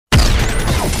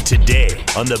Today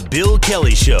on The Bill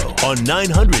Kelly Show on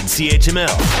 900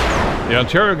 CHML. The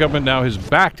Ontario government now has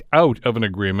backed out of an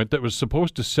agreement that was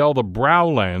supposed to sell the Brow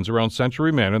lands around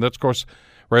Century Manor. That's, of course,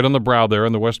 right on the Brow there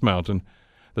in the West Mountain.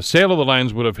 The sale of the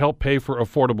lands would have helped pay for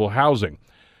affordable housing.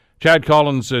 Chad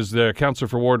Collins is the councillor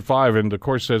for Ward 5 and, of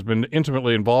course, has been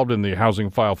intimately involved in the housing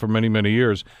file for many, many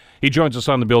years. He joins us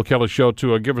on The Bill Kelly Show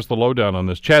to give us the lowdown on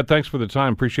this. Chad, thanks for the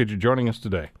time. Appreciate you joining us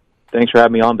today. Thanks for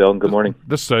having me on, Bill, and good morning.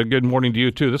 Good morning to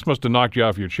you, too. This must have knocked you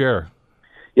off your chair.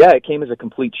 Yeah, it came as a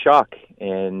complete shock.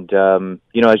 And,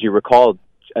 as you recall,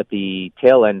 at the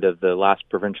tail end of the last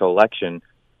provincial election,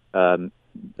 Mr.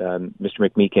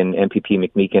 McMeekin, MPP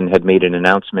McMeekin, had made an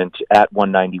announcement at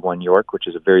 191 York, which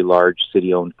is a very large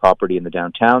city-owned property in the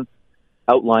downtown,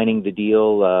 outlining the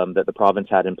deal that the province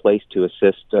had in place to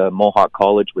assist Mohawk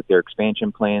College with their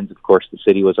expansion plans. Of course, the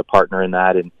city was a partner in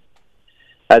that, and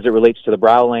as it relates to the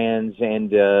Brow lands,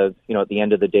 and at the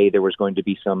end of the day, there was going to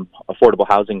be some affordable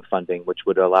housing funding, which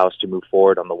would allow us to move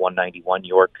forward on the 191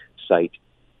 York site.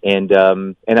 And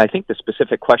I think the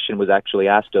specific question was actually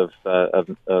asked of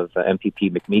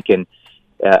MPP McMeekin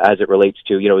as it relates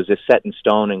to, is this set in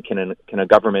stone, and can a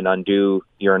government undo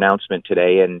your announcement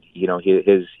today? And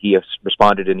he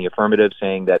responded in the affirmative,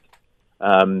 saying that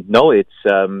no, it's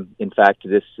in fact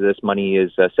this money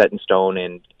is set in stone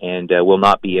and will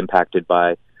not be impacted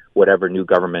by whatever new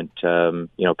government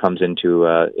comes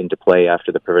into play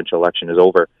after the provincial election is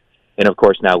over. And of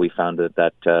course, now we found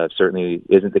that certainly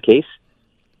isn't the case.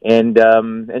 And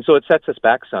so it sets us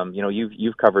back some.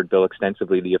 You've covered, Bill,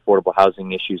 extensively the affordable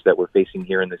housing issues that we're facing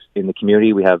here in the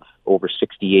community. We have over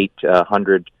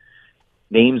 6,800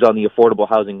 names on the affordable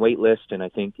housing wait list, and I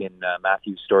think in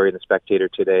Matthew's story in the Spectator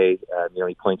today,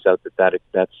 he points out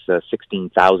that's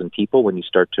 16,000 people when you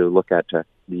start to look at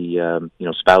the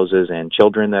spouses and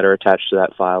children that are attached to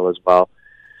that file as well.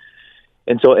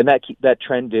 And so, that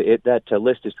trend, that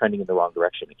list is trending in the wrong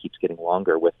direction. It keeps getting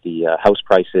longer with the house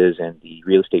prices and the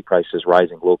real estate prices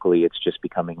rising locally. It's just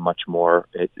becoming much more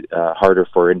harder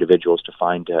for individuals to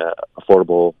find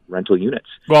affordable rental units.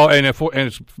 Well, and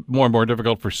it's more and more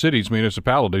difficult for cities,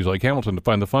 municipalities like Hamilton to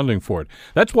find the funding for it.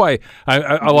 That's why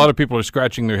a lot of people are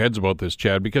scratching their heads about this,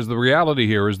 Chad, because the reality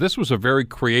here is this was a very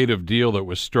creative deal that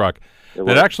was struck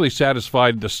that actually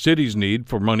satisfied the city's need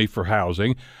for money for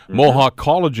housing, Mohawk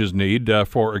College's need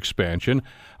for expansion,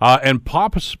 and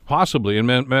possibly, and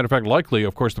matter of fact, likely,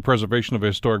 of course, the preservation of a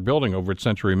historic building over at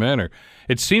Century Manor.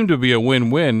 It seemed to be a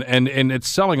win-win, and it's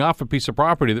selling off a piece of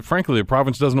property that, frankly, the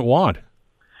province doesn't want.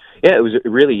 Yeah, it was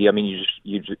really,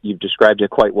 you've described it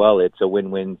quite well. It's a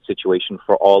win-win situation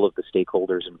for all of the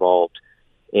stakeholders involved.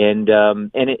 And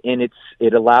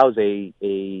it allows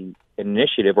an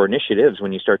initiative or initiatives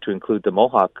when you start to include the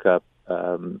Mohawk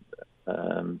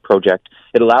project.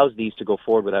 It allows these to go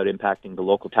forward without impacting the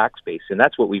local tax base, and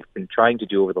that's what we've been trying to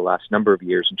do over the last number of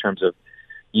years in terms of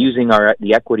using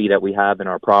the equity that we have in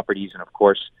our properties. And of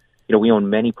course, we own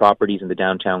many properties in the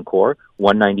downtown core.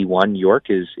 191 York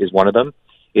is one of them.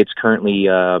 It's currently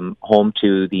home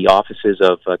to the offices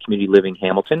of Community Living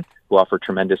Hamilton, who offer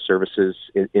tremendous services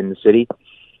in the city.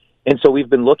 And so we've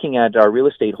been looking at our real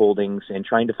estate holdings and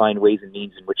trying to find ways and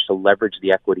means in which to leverage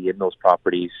the equity in those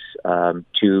properties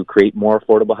to create more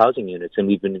affordable housing units. And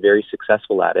we've been very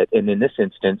successful at it. And in this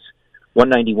instance,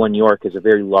 191 York is a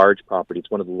very large property.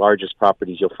 It's one of the largest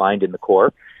properties you'll find in the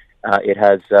core. It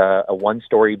has a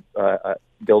one-story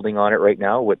building on it right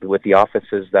now with the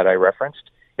offices that I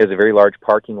referenced. It has a very large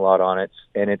parking lot on it,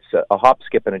 and it's a hop,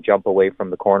 skip, and a jump away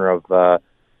from the corner of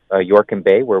York and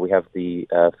Bay, where we have the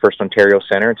First Ontario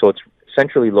Centre. And so it's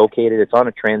centrally located. It's on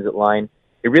a transit line.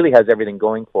 It really has everything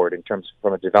going for it in terms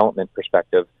from a development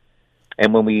perspective.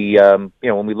 And when we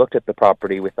looked at the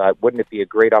property, we thought, wouldn't it be a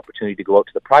great opportunity to go out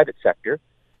to the private sector?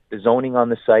 The zoning on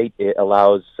the site, it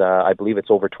allows, I believe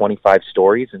it's over 25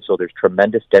 stories, and so there's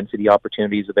tremendous density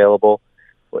opportunities available.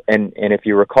 And if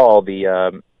you recall,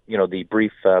 the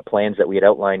brief plans that we had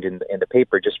outlined in the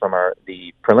paper, just from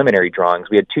the preliminary drawings,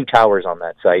 we had 2 towers on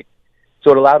that site.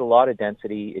 So it allowed a lot of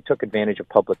density. It took advantage of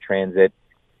public transit,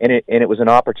 and it was an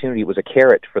opportunity. It was a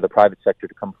carrot for the private sector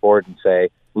to come forward and say,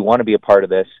 we want to be a part of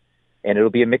this, and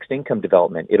it'll be a mixed income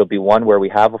development. It'll be one where we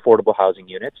have affordable housing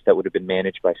units that would have been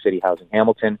managed by City Housing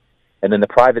Hamilton, and then the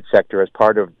private sector, as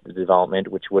part of the development,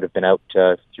 which would have been out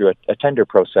through a tender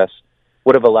process,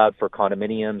 would have allowed for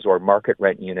condominiums or market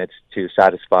rent units to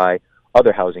satisfy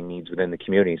other housing needs within the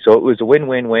community. So it was a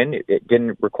win-win-win. It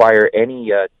didn't require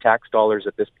any tax dollars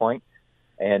at this point,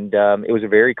 and it was a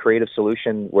very creative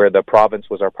solution where the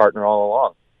province was our partner all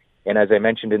along. And as I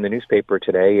mentioned in the newspaper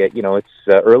today, it's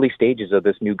early stages of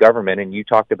this new government, and you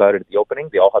talked about it at the opening.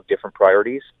 They all have different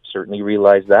priorities, certainly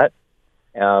realize that.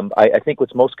 I think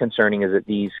what's most concerning is that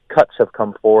these cuts have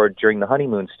come forward during the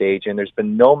honeymoon stage, and there's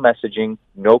been no messaging,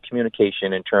 no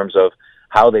communication in terms of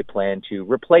how they plan to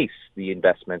replace the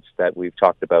investments that we've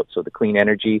talked about. So the clean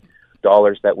energy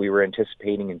dollars that we were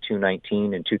anticipating in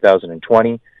 2019 and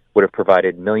 2020 would have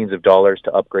provided millions of dollars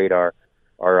to upgrade our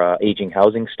aging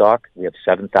housing stock. We have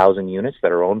 7,000 units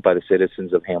that are owned by the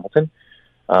citizens of Hamilton,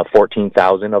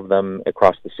 14,000 of them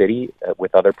across the city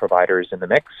with other providers in the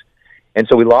mix. And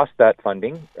so we lost that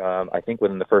funding, I think,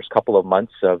 within the first couple of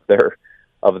months of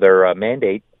their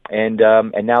mandate, and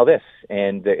now this,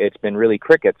 and it's been really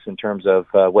crickets in terms of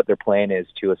what their plan is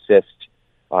to assist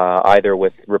either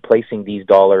with replacing these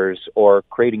dollars or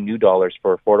creating new dollars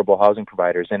for affordable housing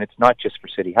providers. And it's not just for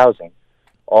city housing;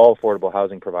 all affordable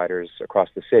housing providers across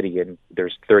the city, and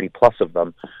there's 30 plus of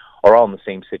them, are all in the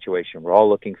same situation. We're all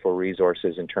looking for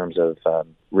resources in terms of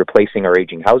replacing our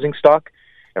aging housing stock.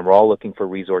 And we're all looking for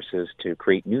resources to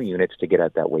create new units to get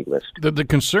at that wait list. The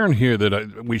concern here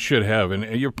that we should have, and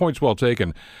your point's well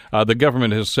taken, the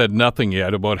government has said nothing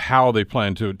yet about how they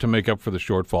plan to make up for the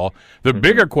shortfall. The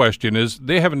bigger question is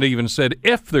they haven't even said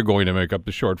if they're going to make up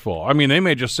the shortfall. I mean, they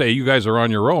may just say you guys are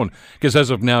on your own, because as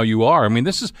of now you are. I mean,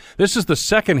 this is the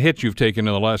second hit you've taken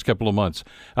in the last couple of months,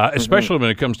 especially when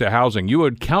it comes to housing. You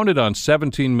had counted on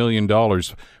 $17 million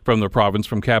from the province,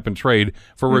 from cap and trade,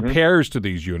 for repairs to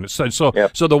these units.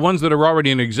 So the ones that are already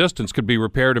in existence could be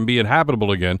repaired and be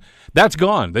inhabitable again. That's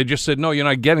gone. They just said, no, you're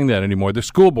not getting that anymore. The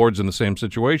school board's in the same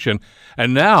situation.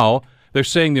 And now they're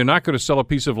saying they're not going to sell a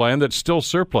piece of land that's still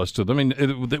surplus to them. I mean,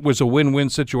 it was a win-win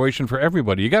situation for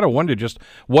everybody. You got to wonder just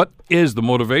what is the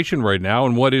motivation right now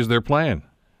and what is their plan?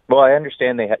 Well, I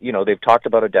understand they've talked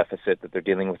about a deficit that they're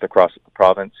dealing with across the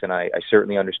province, and I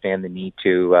certainly understand the need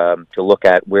to look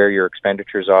at where your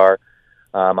expenditures are.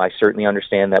 I certainly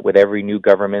understand that with every new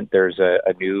government, there's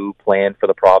a new plan for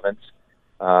the province,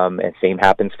 and same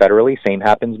happens federally, same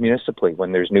happens municipally.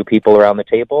 When there's new people around the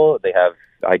table, they have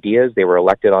ideas. They were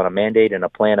elected on a mandate and a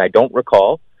plan. I don't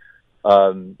recall,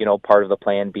 part of the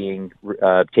plan being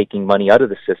taking money out of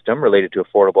the system related to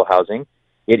affordable housing.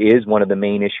 It is one of the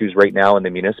main issues right now in the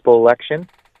municipal election.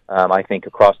 I think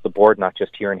across the board, not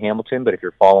just here in Hamilton, but if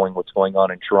you're following what's going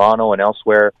on in Toronto and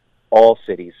elsewhere, all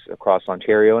cities across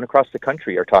Ontario and across the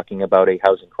country are talking about a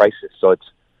housing crisis. So it's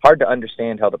hard to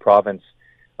understand how the province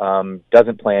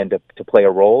doesn't plan to play a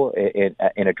role in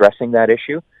addressing that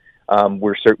issue.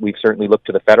 We've certainly looked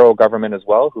to the federal government as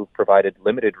well, who've provided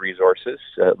limited resources,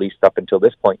 at least up until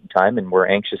this point in time, and we're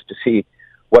anxious to see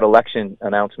what election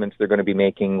announcements they're going to be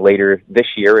making later this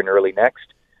year and early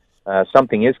next.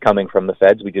 Something is coming from the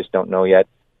feds. We just don't know yet.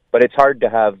 But it's hard to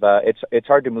have it's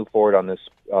hard to move forward on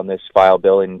this file,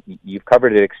 Bill, and you've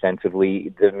covered it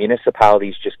extensively. The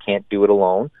municipalities just can't do it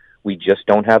alone. We just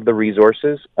don't have the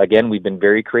resources. Again, we've been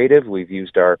very creative. We've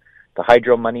used the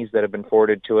hydro monies that have been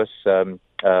forwarded to us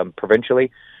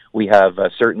provincially. We have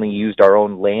certainly used our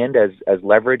own land as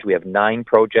leverage. We have 9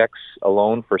 projects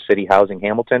alone for City Housing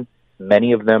Hamilton.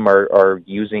 Many of them are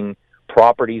using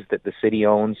properties that the city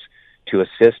owns to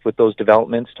assist with those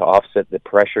developments, to offset the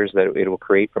pressures that it will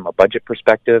create from a budget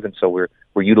perspective. And so we're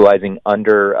utilizing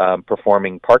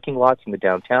underperforming parking lots in the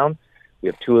downtown. We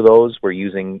have 2 of those. We're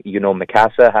using,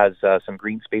 Macassa has some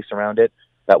green space around it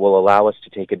that will allow us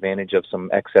to take advantage of some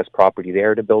excess property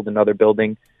there to build another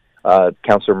building.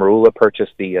 Councillor Marula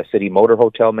purchased the City Motor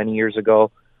Hotel many years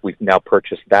ago. We've now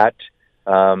purchased that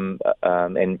and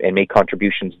made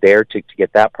contributions there to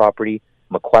get that property.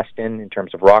 McQueston in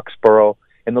terms of Roxborough.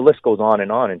 And the list goes on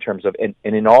in terms of, and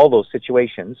in all those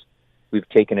situations, we've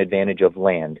taken advantage of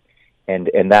land, and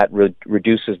that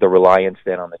reduces the reliance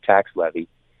then on the tax levy.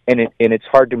 And it's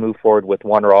hard to move forward with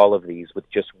one or all of these with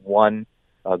just one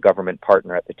government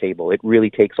partner at the table. It really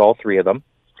takes all 3 of them.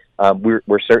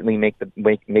 We're certainly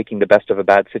making the best of a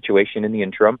bad situation in the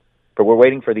interim, but we're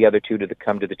waiting for the other 2 to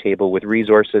come to the table with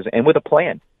resources and with a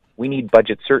plan. We need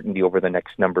budget certainty over the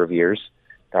next number of years.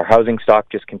 Our housing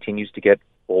stock just continues to get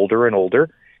older and older,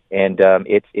 and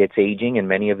it's aging in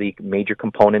many of the major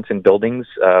components and buildings.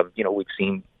 We've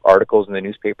seen articles in the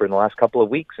newspaper in the last couple of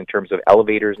weeks in terms of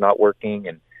elevators not working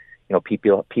and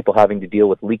people having to deal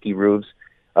with leaky roofs.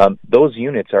 Those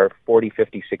units are 40,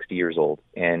 50, 60 years old,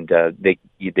 and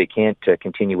they can't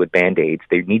continue with Band-Aids.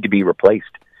 They need to be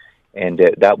replaced, and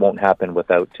that won't happen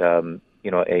without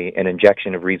an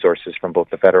injection of resources from both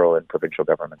the federal and provincial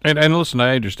government. And listen,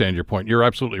 I understand your point. You're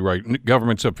absolutely right.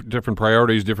 Governments have different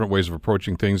priorities, different ways of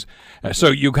approaching things. So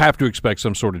you have to expect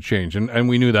some sort of change. And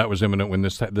we knew that was imminent when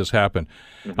this happened.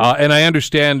 Mm-hmm. And I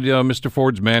understand Mr.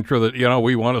 Ford's mantra that,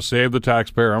 we want to save the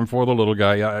taxpayer. I'm for the little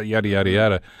guy, yada, yada,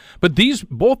 yada. But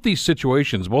both these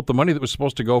situations, both the money that was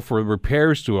supposed to go for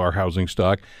repairs to our housing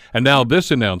stock and now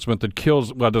this announcement that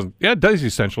it does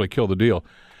essentially kill the deal.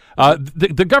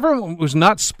 The government was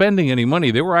not spending any money.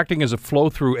 They were acting as a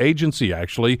flow-through agency,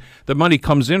 actually. The money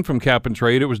comes in from cap and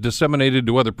trade. It was disseminated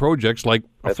to other projects like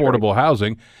affordable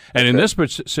housing. And in this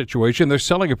situation, they're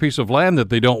selling a piece of land that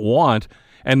they don't want,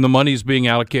 and the money's being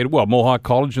allocated. Well, Mohawk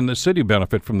College and the city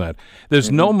benefit from that.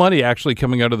 There's no money actually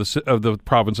coming out of the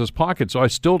province's pocket, so I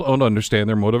still don't understand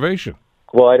their motivation.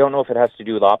 Well, I don't know if it has to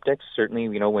do with optics. Certainly,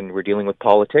 when we're dealing with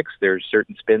politics, there's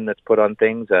certain spin that's put on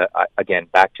things. Again,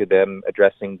 back to them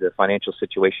addressing the financial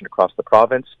situation across the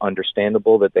province.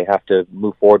 Understandable that they have to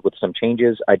move forward with some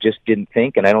changes. I just didn't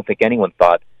think, and I don't think anyone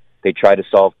thought, they'd try to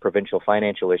solve provincial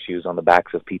financial issues on the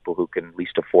backs of people who can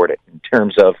least afford it. In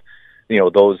terms of,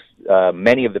 those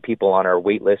many of the people on our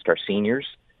wait list are seniors.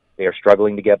 They are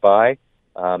struggling to get by.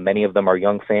 Many of them are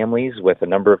young families with a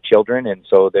number of children, and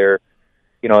so they're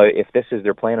if this is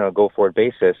their plan on a go-forward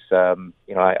basis,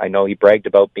 I know he bragged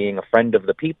about being a friend of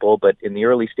the people, but in the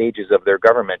early stages of their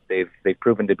government, they've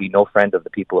proven to be no friend of the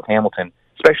people of Hamilton,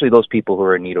 especially those people who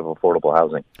are in need of affordable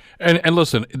housing. And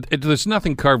listen, there's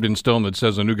nothing carved in stone that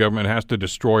says a new government has to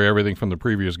destroy everything from the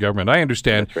previous government. I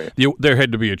understand there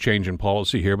had to be a change in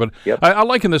policy here, but I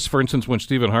liken this, for instance, when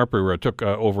Stephen Harper took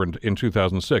over in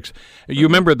 2006. You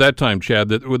remember at that time, Chad,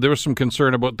 that there was some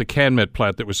concern about the CanMet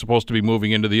plant that was supposed to be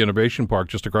moving into the Innovation Park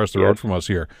just across the road from us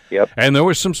here. And there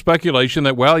was some speculation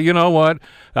that, well, you know what,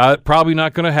 probably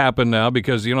not going to happen now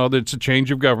because, it's a change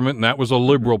of government, and that was a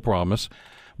liberal promise.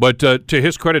 But to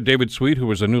his credit, David Sweet, who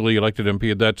was a newly elected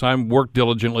MP at that time, worked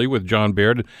diligently with John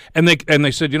Baird, and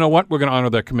they said, you know what, we're going to honor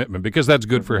that commitment because that's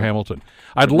good for Hamilton.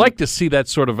 I'd like to see that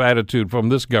sort of attitude from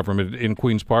this government in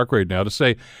Queen's Park right now to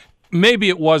say, maybe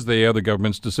it was the other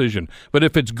government's decision, but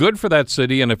if it's good for that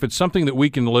city and if it's something that we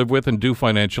can live with and do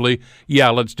financially,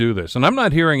 let's do this. And I'm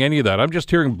not hearing any of that. I'm just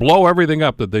hearing blow everything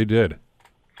up that they did.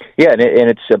 Yeah, and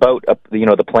it's about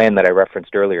the plan that I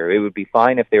referenced earlier. It would be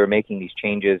fine if they were making these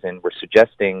changes and were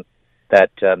suggesting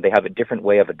that they have a different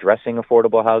way of addressing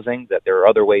affordable housing, that there are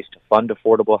other ways to fund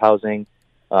affordable housing.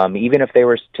 Even if they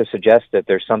were to suggest that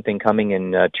there's something coming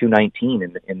in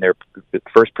 2019 in their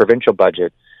first provincial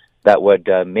budget that would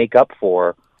make up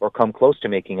for or come close to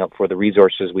making up for the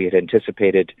resources we had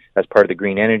anticipated as part of the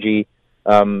green energy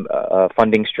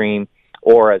funding stream,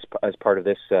 or as part of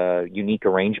this unique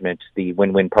arrangement, the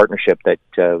win-win partnership that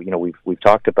we've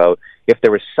talked about. If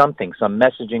there was some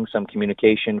messaging, some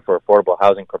communication for affordable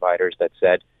housing providers that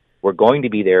said, we're going to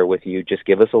be there with you, just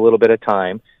give us a little bit of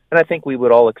time, and I think we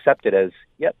would all accept it as,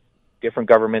 different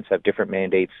governments have different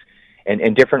mandates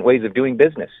and different ways of doing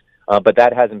business. But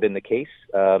that hasn't been the case.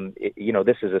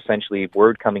 This is essentially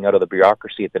word coming out of the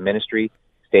bureaucracy at the ministry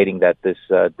stating that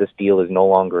this deal is no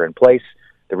longer in place.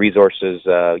 The resources,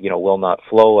 will not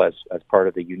flow as part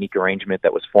of the unique arrangement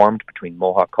that was formed between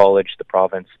Mohawk College, the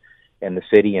province, and the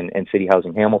city and City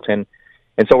Housing Hamilton.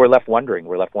 And so we're left wondering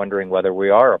whether we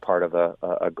are a part of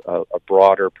a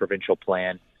broader provincial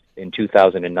plan in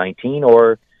 2019,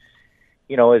 or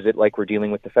is it like we're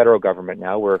dealing with the federal government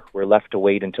now? We're left to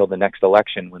wait until the next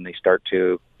election when they start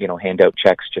to, hand out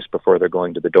checks just before they're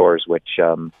going to the doors, which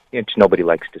nobody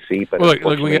likes to see, but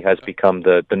unfortunately has become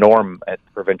the norm at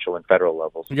provincial and federal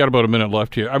levels. We got about a minute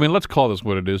left here. I mean, let's call this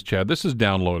what it is, Chad. This is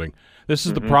downloading. This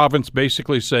is the province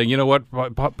basically saying, you know what,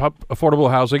 affordable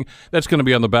housing, that's going to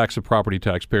be on the backs of property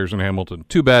taxpayers in Hamilton.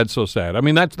 Too bad, so sad. I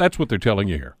mean, that's what they're telling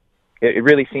you here. It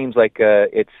really seems like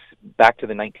it's back to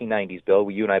the 1990s, Bill.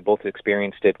 You and I both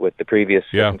experienced it with the previous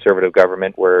Conservative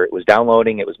government, where it was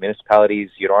downloading, it was municipalities,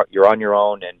 you're on your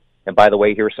own, and by the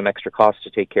way, here are some extra costs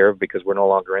to take care of because we're no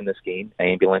longer in this game.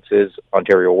 Ambulances,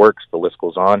 Ontario Works, the list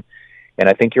goes on. And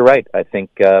I think you're right. I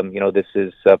think, this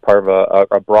is part of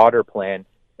a broader plan,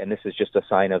 and this is just a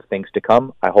sign of things to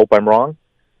come. I hope I'm wrong.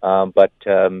 But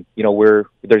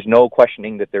there's no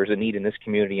questioning that there's a need in this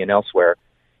community and elsewhere.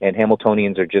 And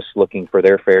Hamiltonians are just looking for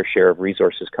their fair share of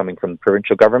resources coming from the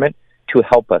provincial government to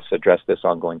help us address this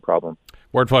ongoing problem.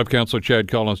 Ward 5 Councillor Chad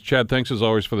Collins. Chad, thanks as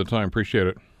always for the time. Appreciate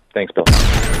it. Thanks, Bill.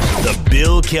 The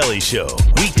Bill Kelly Show,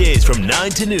 weekdays from 9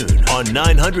 to noon on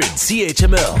 900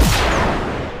 CHML.